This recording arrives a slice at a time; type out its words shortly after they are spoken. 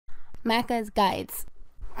Macca's Guides.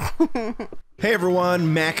 Hey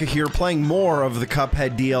everyone, Macca here playing more of the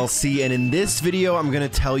Cuphead DLC, and in this video I'm going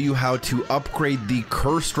to tell you how to upgrade the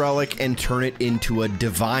Cursed Relic and turn it into a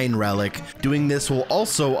Divine Relic. Doing this will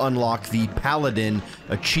also unlock the Paladin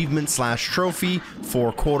achievement/trophy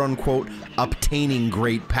for quote-unquote obtaining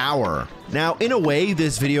great power. Now, in a way,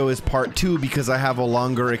 this video is part 2 because I have a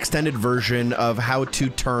longer extended version of how to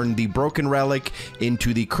turn the Broken Relic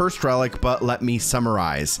into the Cursed Relic, but let me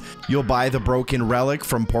summarize. You'll buy the Broken Relic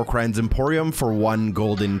from Porkrind's Emporium for 1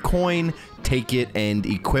 golden coin, take it and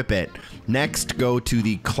equip it. Next, go to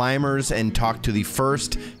the Climbers and talk to the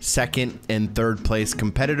first, second, and third place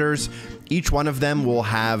competitors. Each one of them will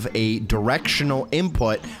have a directional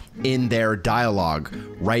input in their dialogue.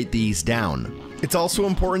 Write these down. It's also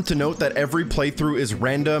important to note that every playthrough is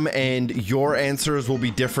random and your answers will be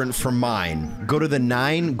different from mine. Go to the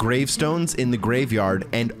 9 gravestones in the graveyard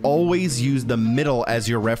and always use the middle as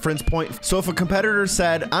your reference point. So if a competitor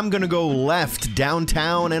said, I'm gonna go left,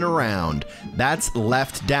 downtown, and around, that's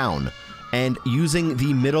left, down. And using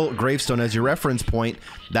the middle gravestone as your reference point,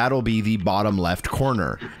 that'll be the bottom left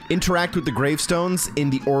corner. Interact with the gravestones in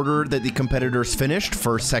the order that the competitors finished,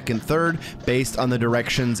 first, second, third, based on the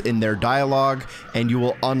directions in their dialogue, and you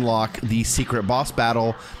will unlock the secret boss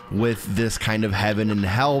battle with this kind of heaven and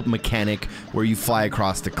hell mechanic where you fly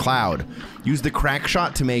across the cloud. Use the crack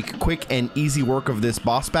shot to make quick and easy work of this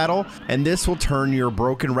boss battle, and this will turn your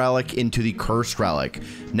Broken Relic into the Cursed Relic.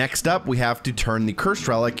 Next up, we have to turn the Cursed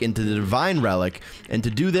Relic into the Divine Relic, and to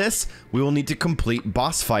do this, we will need to complete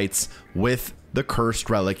boss fights with the Cursed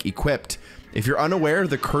Relic equipped. If you're unaware,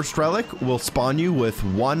 the Cursed Relic will spawn you with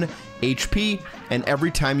 1 HP, and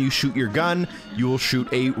every time you shoot your gun, you will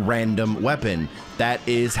shoot a random weapon. That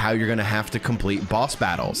is how you're gonna have to complete boss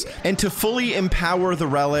battles. And to fully empower the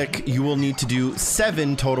relic, you will need to do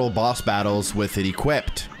 7 total boss battles with it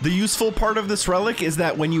equipped. The useful part of this relic is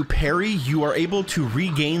that when you parry, you are able to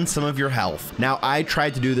regain some of your health. Now, I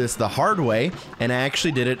tried to do this the hard way, and I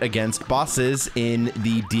actually did it against bosses in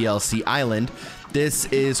the DLC island. This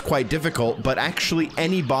is quite difficult, but actually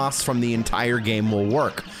any boss from the entire game will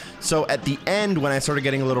work. So at the end, when I started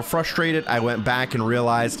getting a little frustrated, I went back and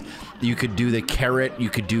realized you could do the carrot, you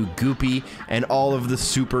could do Goopy, and all of the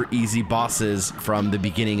super easy bosses from the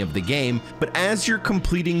beginning of the game. But as you're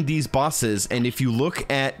completing these bosses, and if you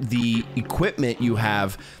look at the equipment you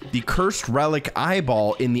have, the Cursed Relic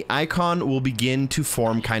eyeball in the icon will begin to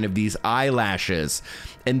form kind of these eyelashes.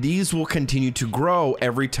 And these will continue to grow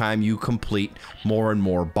every time you complete more and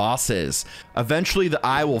more bosses. Eventually, the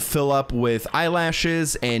eye will fill up with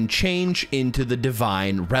eyelashes and change into the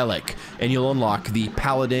Divine Relic, and you'll unlock the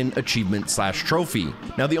Paladin achievement/trophy.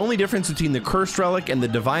 Now, the only difference between the Cursed Relic and the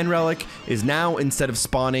Divine Relic is now, instead of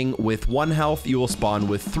spawning with 1 health, you will spawn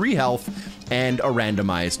with 3 health and a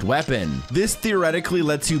randomized weapon. This theoretically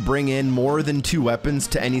lets you bring in more than 2 weapons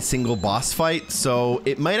to any single boss fight, so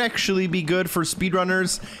it might actually be good for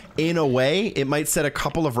speedrunners. In a way, it might set a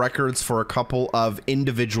couple of records for a couple of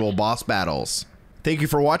individual boss battles. Thank you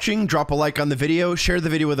for watching. Drop a like on the video, share the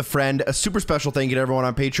video with a friend. A super special thank you to everyone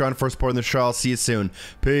on Patreon for supporting the show. I'll see you soon.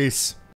 Peace.